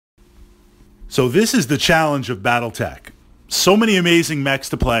So this is the challenge of Battletech. So many amazing mechs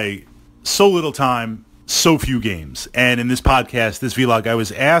to play, so little time, so few games. And in this podcast, this vlog, I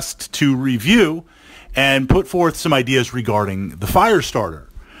was asked to review and put forth some ideas regarding the Firestarter,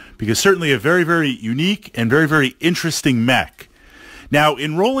 because certainly a very, very unique and very, very interesting mech. Now,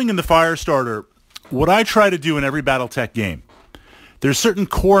 enrolling in the Firestarter, what I try to do in every Battletech game, there's certain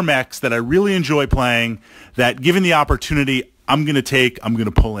core mechs that I really enjoy playing that, given the opportunity, I'm going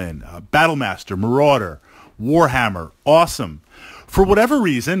to pull in. Battlemaster, Marauder, Warhammer, awesome. For whatever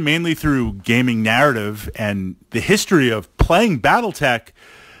reason, mainly through gaming narrative and the history of playing Battletech,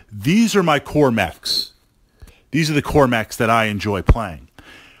 these are my core mechs. These are the core mechs that I enjoy playing.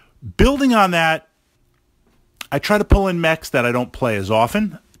 Building on that, I try to pull in mechs that I don't play as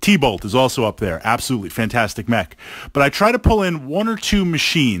often. T-Bolt is also up there. Absolutely fantastic mech. But I try to pull in one or two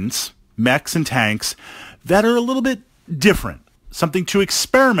machines, mechs and tanks, that are a little bit different. Something to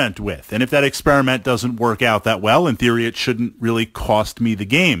experiment with. And if that experiment doesn't work out that well, in theory, it shouldn't really cost me the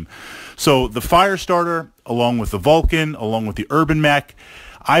game. So the Firestarter, along with the Vulcan, along with the Urban Mech,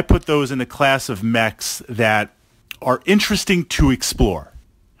 I put those in a class of mechs that are interesting to explore.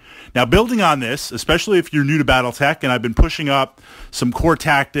 Now, building on this, especially if you're new to Battletech, and I've been pushing up some core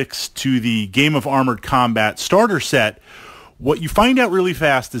tactics to the Game of Armored Combat starter set, what you find out really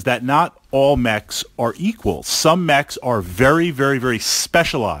fast is that not all mechs are equal. Some mechs are very, very, very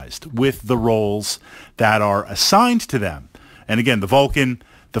specialized with the roles that are assigned to them. And again, the Vulcan,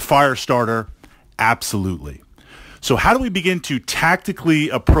 the Firestarter, absolutely. So how do we begin to tactically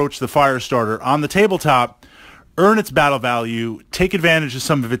approach the Firestarter on the tabletop, earn its battle value, take advantage of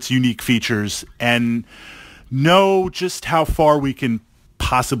some of its unique features, and know just how far we can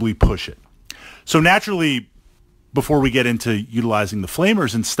possibly push it? So naturally, before we get into utilizing the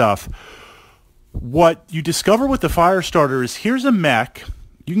flamers and stuff, what you discover with the Firestarter is here's a mech.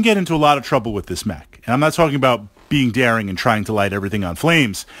 You can get into a lot of trouble with this mech. And I'm not talking about being daring and trying to light everything on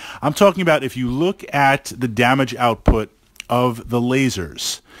flames. I'm talking about if you look at the damage output of the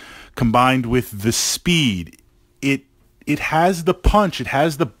lasers combined with the speed, it has the punch, it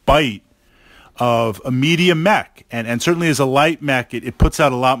has the bite of a medium mech. And certainly as a light mech, it puts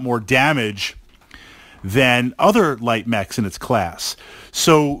out a lot more damage than other light mechs in its class.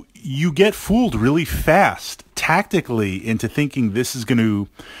 So you get fooled really fast tactically into thinking this is going to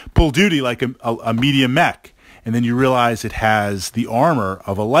pull duty like a medium mech, and then you realize it has the armor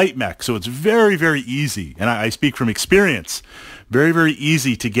of a light mech. So it's very, very easy, and I speak from experience, very, very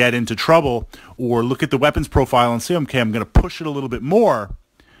easy to get into trouble or look at the weapons profile and say, okay, I'm going to push it a little bit more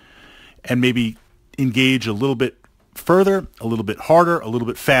and maybe engage a little bit further, a little bit harder, a little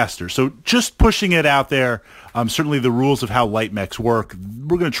bit faster. So just pushing it out there, certainly the rules of how light mechs work,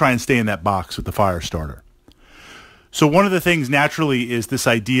 we're going to try and stay in that box with the Firestarter. So one of the things naturally is this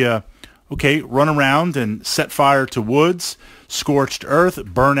idea, okay, run around and set fire to woods, scorched earth,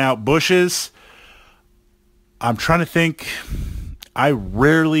 burn out bushes. I'm trying to think. I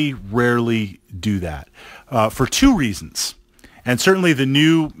rarely do that for two reasons. And certainly the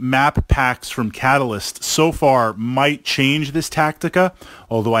new map packs from Catalyst so far might change this tactica,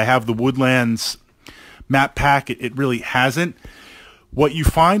 although I have the Woodlands map pack, it really hasn't. What you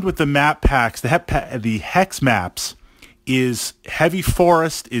find with the map packs, the hex maps, is heavy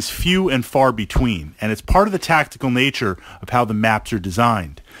forest is few and far between, and it's part of the tactical nature of how the maps are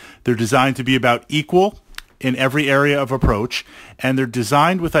designed. They're designed to be about equal in every area of approach, and they're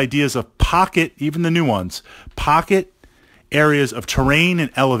designed with ideas of pocket, even the new ones, pocket areas of terrain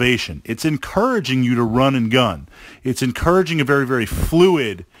and elevation. It's encouraging you to run and gun. It's encouraging a very, very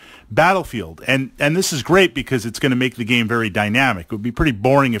fluid battlefield. And this is great because it's going to make the game very dynamic. It would be pretty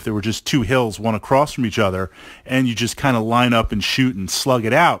boring if there were just two hills, one across from each other, and you just kind of line up and shoot and slug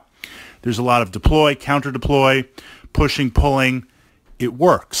it out. There's a lot of deploy, counter-deploy, pushing, pulling. It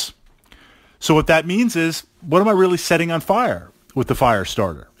works. So what that means is, what am I really setting on fire with the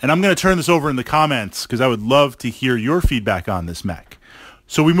Firestarter? And I'm going to turn this over in the comments because I would love to hear your feedback on this mech.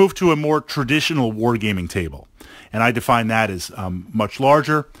 So we move to a more traditional wargaming table, and I define that as much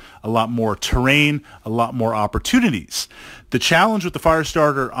larger, a lot more terrain, a lot more opportunities. The challenge with the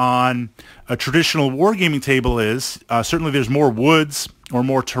Firestarter on a traditional wargaming table is certainly there's more woods or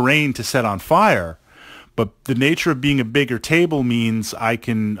more terrain to set on fire, but the nature of being a bigger table means I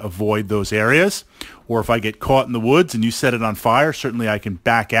can avoid those areas. Or if I get caught in the woods and you set it on fire, certainly I can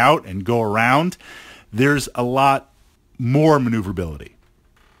back out and go around. There's a lot more maneuverability.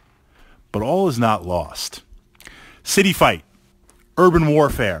 But all is not lost. City fight, urban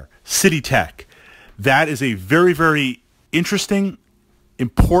warfare, city tech. That is a very, very interesting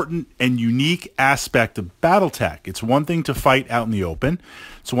important and unique aspect of Battletech. It's one thing to fight out in the open.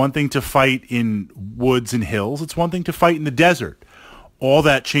 It's one thing to fight in woods and hills. It's one thing to fight in the desert. All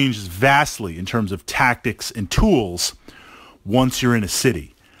that changes vastly in terms of tactics and tools once you're in a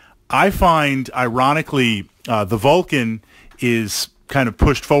city. I find, ironically, the Vulcan is kind of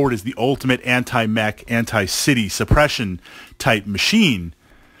pushed forward as the ultimate anti-mech, anti-city suppression type machine.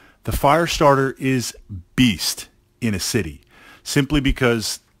 The Firestarter is beast in a city, simply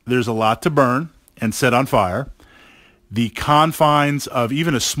because there's a lot to burn and set on fire. The confines of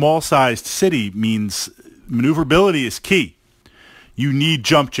even a small-sized city means maneuverability is key. You need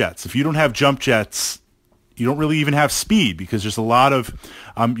jump jets. If you don't have jump jets, you don't really even have speed, because there's a lot of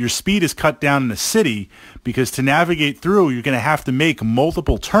your speed is cut down in a city, because to navigate through, you're going to have to make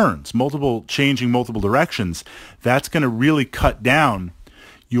multiple turns, changing multiple directions. That's going to really cut down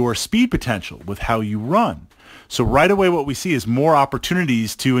your speed potential with how you run. So right away what we see is more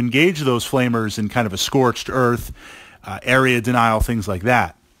opportunities to engage those flamers in kind of a scorched earth, area denial, things like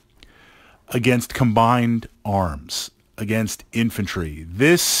that, against combined arms, against infantry.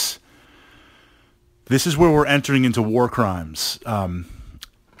 This is where we're entering into war crimes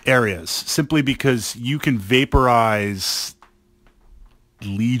areas, simply because you can vaporize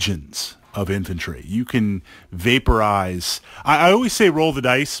legions of infantry. You can vaporize... I always say roll the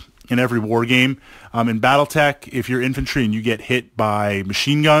dice in every war game. In Battletech, if you're infantry and you get hit by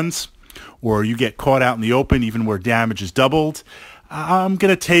machine guns, or you get caught out in the open, even where damage is doubled, I'm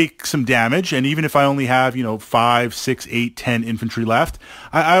going to take some damage. And even if I only have, 5, 6, 8, 10 infantry left,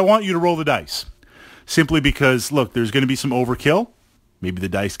 I want you to roll the dice. Simply because, look, there's going to be some overkill. Maybe the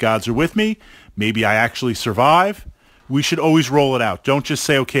dice gods are with me. Maybe I actually survive. We should always roll it out. Don't just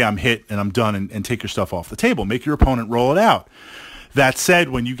say, okay, I'm hit and I'm done, and take your stuff off the table. Make your opponent roll it out. That said,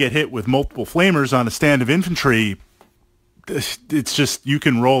 when you get hit with multiple flamers on a stand of infantry, it's just, you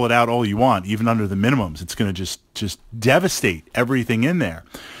can roll it out all you want, even under the minimums. It's going to just devastate everything in there.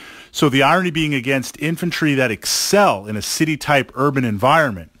 So the irony being against infantry that excel in a city-type urban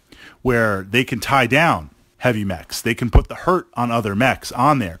environment, where they can tie down heavy mechs. They can put the hurt on other mechs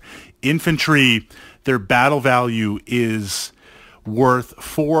on there. Infantry, their battle value is worth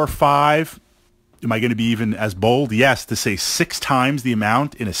 4 or 5. Am I going to be even as bold? Yes, to say 6 times the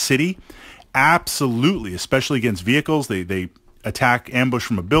amount in a city. Absolutely, especially against vehicles. They attack, ambush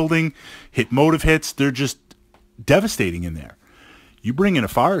from a building, hit motive hits. They're just devastating in there. You bring in a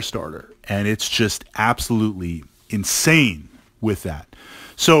Firestarter, and it's just absolutely insane with that.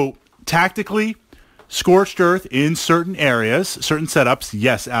 So tactically, scorched earth in certain areas, certain setups,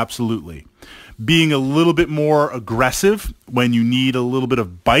 yes, absolutely. Being a little bit more aggressive when you need a little bit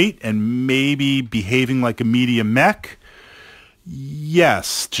of bite and maybe behaving like a medium mech,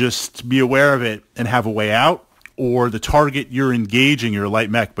 yes, just be aware of it and have a way out. Or the target you're engaging, you're a light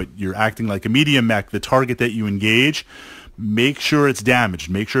mech, but you're acting like a medium mech, the target that you engage, make sure it's damaged,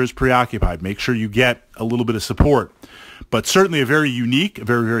 make sure it's preoccupied, make sure you get a little bit of support. But certainly a very unique, a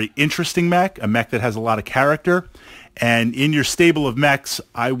very, very interesting mech, a mech that has a lot of character. And in your stable of mechs,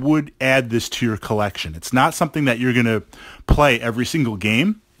 I would add this to your collection. It's not something that you're going to play every single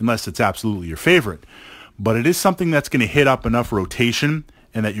game, unless it's absolutely your favorite. But it is something that's going to hit up enough rotation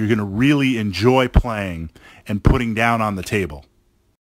and that you're going to really enjoy playing and putting down on the table.